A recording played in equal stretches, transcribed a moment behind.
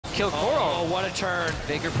kill Kuro. Oh, what a turn.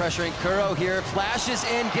 Faker pressuring Kuro here, flashes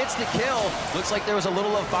in, gets the kill. Looks like there was a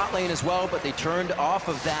little of bot lane as well, but they turned off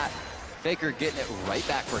of that. Faker getting it right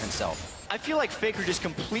back for himself. I feel like Faker just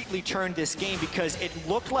completely turned this game because it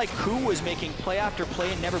looked like KOO was making play after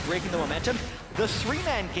play and never breaking the momentum. The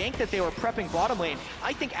three-man gank that they were prepping bottom lane,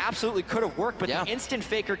 I think absolutely could have worked, but the instant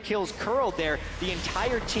Faker kills Kuro there, the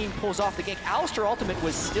entire team pulls off the gank. Alistar ultimate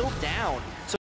was still down. So